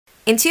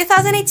In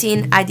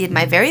 2018, I did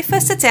my very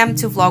first attempt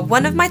to vlog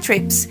one of my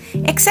trips,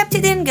 except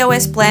it didn't go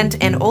as planned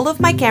and all of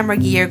my camera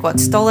gear got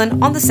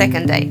stolen on the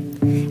second day.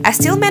 I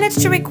still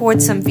managed to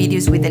record some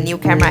videos with the new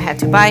camera I had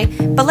to buy,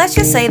 but let's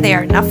just say they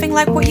are nothing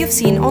like what you've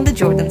seen on the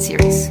Jordan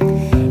series.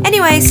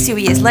 Anyways, 2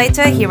 years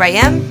later, here I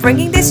am,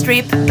 bringing this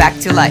trip back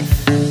to life.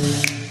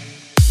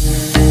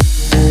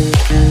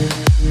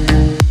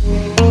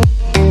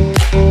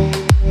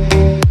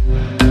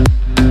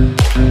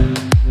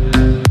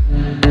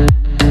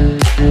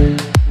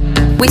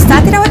 We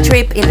started our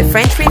trip in the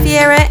French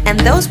Riviera, and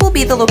those will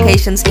be the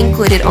locations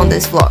included on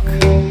this vlog.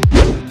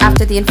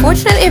 After the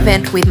unfortunate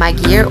event with my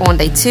gear on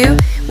day 2,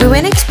 we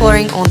went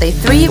exploring on day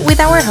 3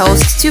 with our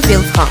hosts to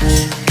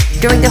Villefranche.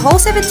 During the whole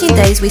 17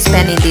 days we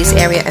spent in this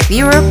area of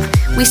Europe,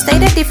 we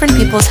stayed at different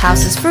people's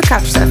houses for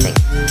couchsurfing.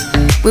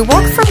 We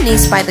walked from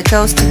Nice by the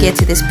coast to get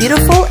to this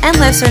beautiful and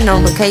lesser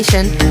known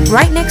location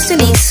right next to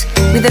Nice,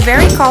 with the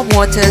very calm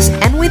waters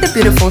and with a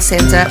beautiful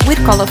center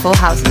with colorful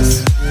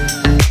houses.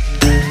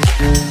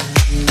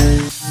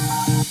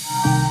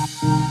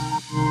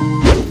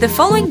 The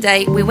following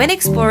day, we went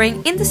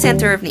exploring in the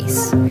center of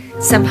Nice.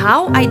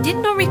 Somehow, I did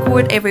not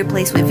record every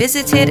place we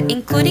visited,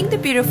 including the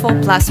beautiful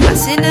Place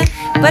Masséna,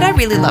 but I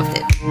really loved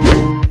it.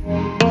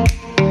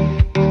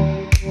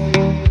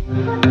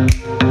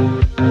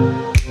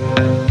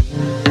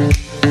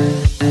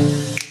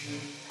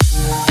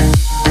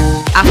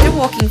 After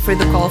walking through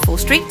the colorful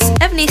streets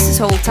of Nice's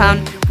whole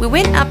town, we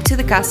went up to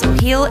the Castle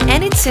Hill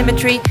and its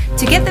cemetery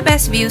to get the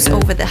best views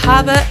over the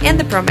harbor and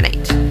the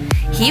promenade.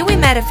 Here we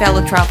met a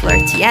fellow traveler,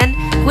 Tien,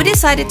 who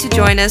decided to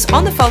join us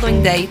on the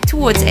following day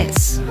towards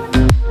Es.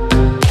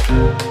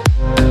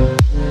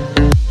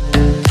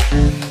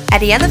 At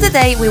the end of the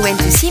day, we went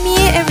to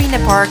Cimier Arena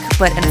Park,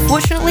 but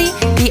unfortunately,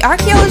 the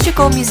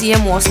archaeological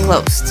museum was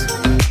closed.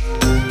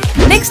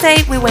 The next day,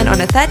 we went on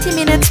a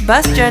 30-minute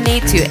bus journey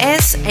to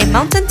Es, a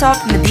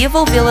mountaintop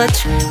medieval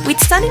village with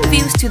stunning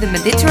views to the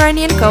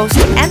Mediterranean coast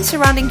and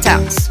surrounding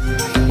towns.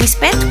 We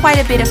spent quite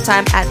a bit of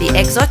time at the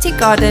exotic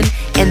garden,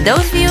 and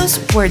those views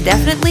were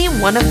definitely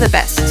one of the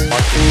best.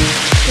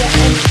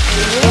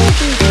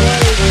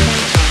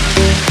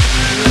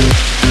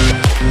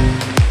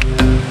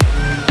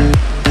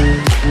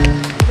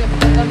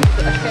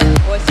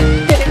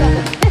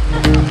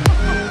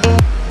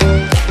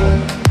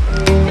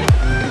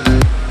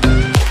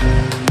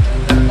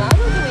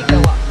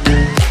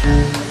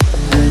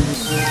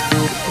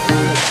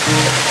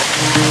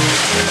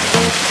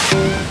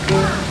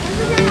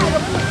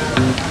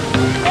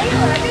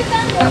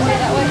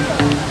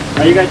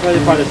 Are you guys ready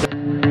for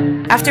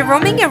this? After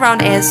roaming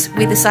around Es,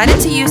 we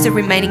decided to use the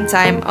remaining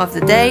time of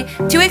the day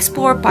to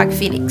explore Parc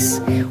Phoenix.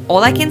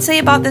 All I can say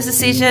about this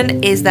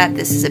decision is that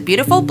this is a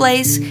beautiful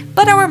place,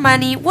 but our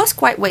money was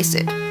quite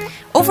wasted.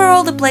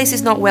 Overall, the place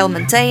is not well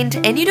maintained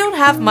and you don't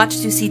have much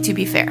to see, to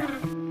be fair.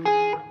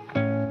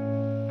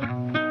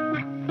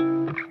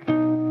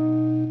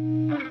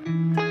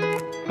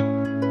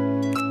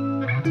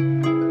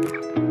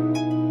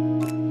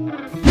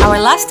 Our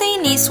last day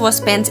in Nice was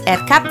spent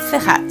at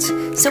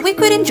Cap-Ferrat, so we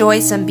could enjoy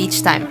some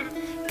beach time.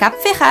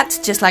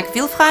 Cap-Ferrat, just like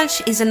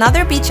Villefranche, is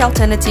another beach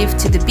alternative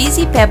to the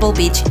busy Pebble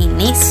Beach in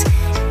Nice,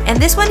 and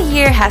this one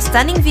here has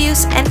stunning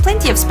views and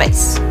plenty of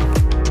space.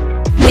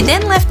 We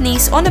then left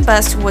Nice on a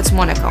bus towards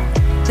Monaco.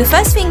 The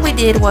first thing we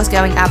did was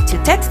going up to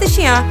Tete de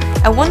Chien,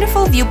 a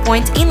wonderful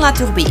viewpoint in La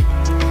Turbie.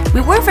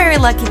 We were very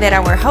lucky that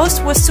our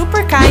host was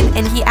super kind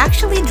and he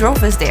actually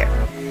drove us there.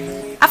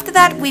 After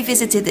that, we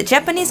visited the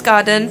Japanese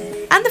garden,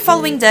 and the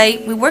following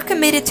day, we were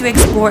committed to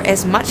explore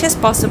as much as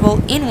possible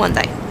in one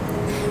day.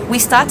 We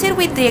started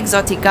with the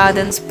exotic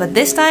gardens, but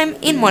this time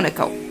in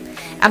Monaco.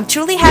 I'm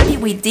truly happy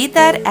we did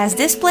that, as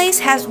this place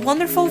has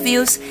wonderful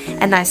views,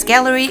 a nice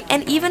gallery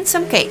and even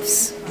some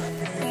caves.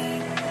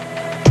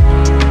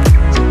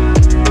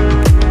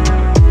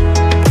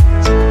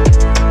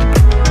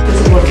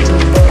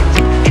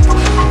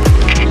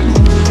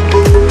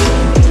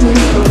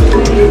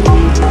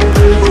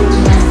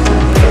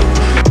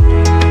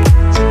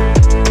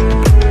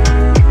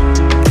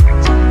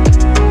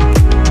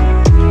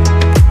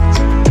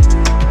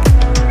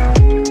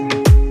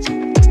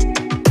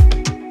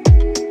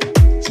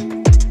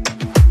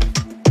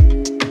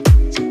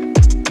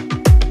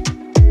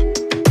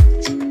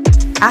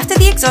 After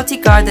the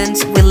exotic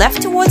gardens, we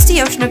left towards the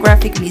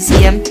Oceanographic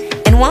Museum,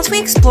 and once we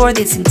explored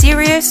its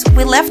interiors,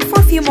 we left for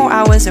a few more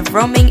hours of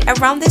roaming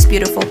around this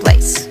beautiful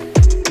place.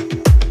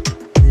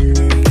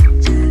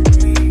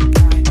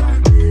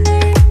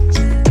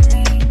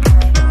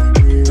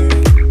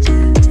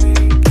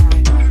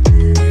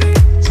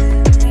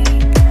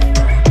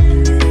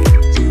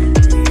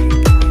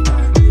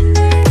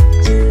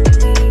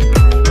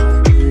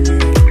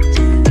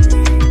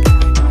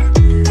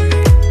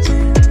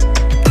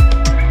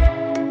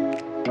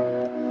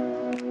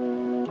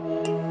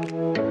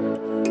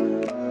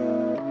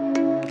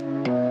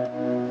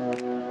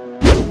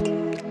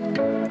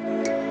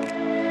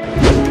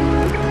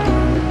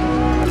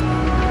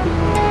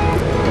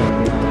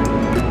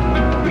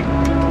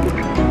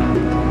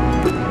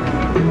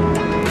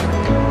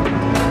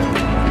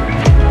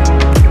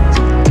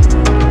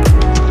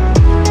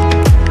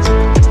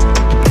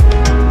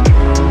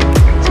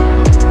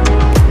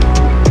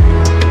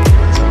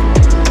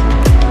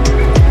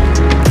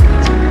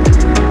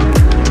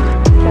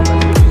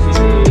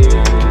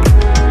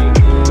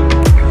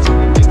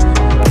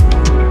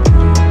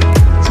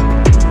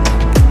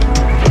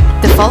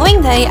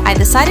 day, I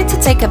decided to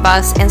take a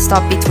bus and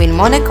stop between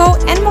Monaco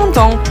and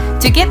Menton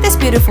to get this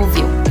beautiful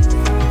view.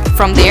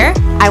 From there,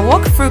 I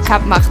walked through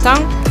Cap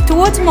Martin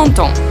towards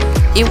Menton.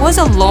 It was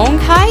a long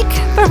hike,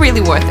 but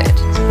really worth it.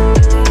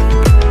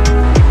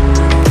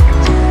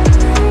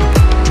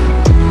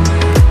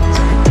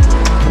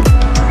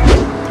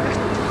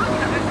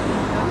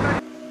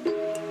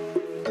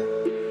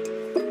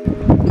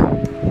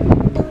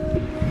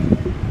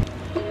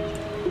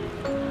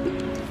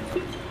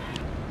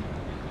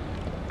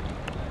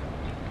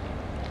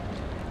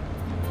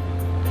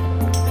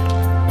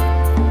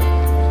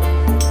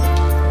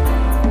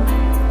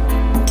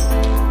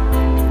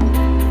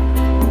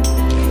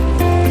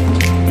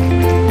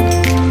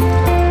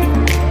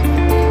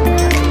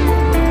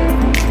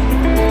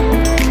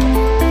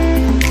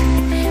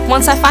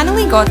 Once I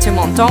finally got to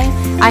Menton,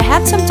 I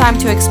had some time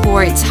to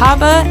explore its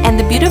harbour and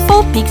the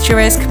beautiful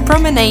picturesque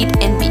promenade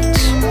and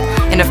beach.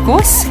 And of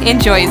course,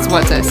 enjoy its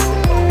waters.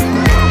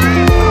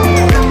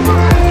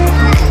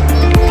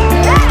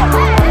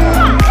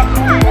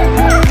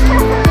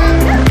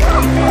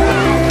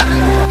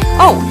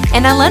 Oh,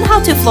 and I learned how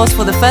to floss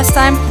for the first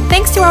time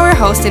thanks to our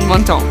host in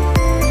Menton.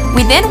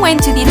 We then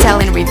went to the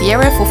Italian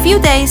Riviera for a few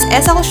days,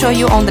 as I'll show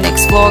you on the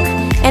next vlog.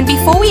 And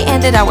before we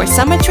ended our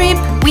summer trip,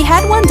 we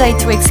had one day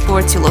to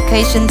explore 2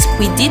 locations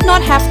we did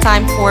not have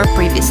time for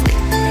previously.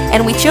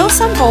 And we chose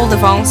some Paul de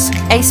Vence,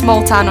 a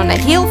small town on a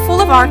hill full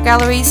of art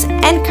galleries,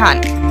 and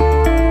Cannes.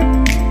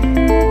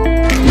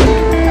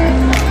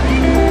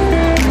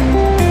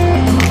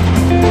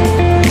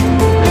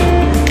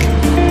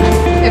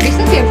 ¿Has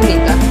visto que es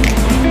bonita?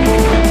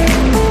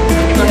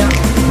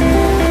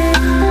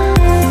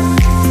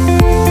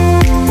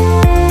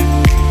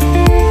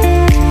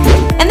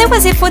 That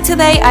was it for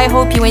today. I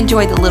hope you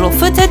enjoyed the little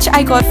footage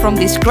I got from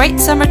this great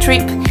summer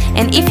trip,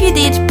 and if you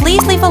did,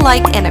 please leave a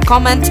like and a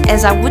comment,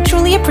 as I would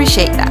truly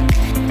appreciate that.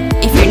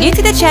 If you're new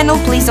to the channel,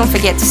 please don't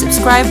forget to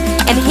subscribe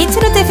and hit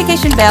the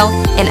notification bell,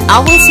 and I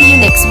will see you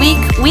next week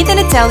with an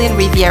Italian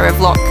Riviera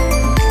vlog.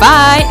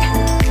 Bye!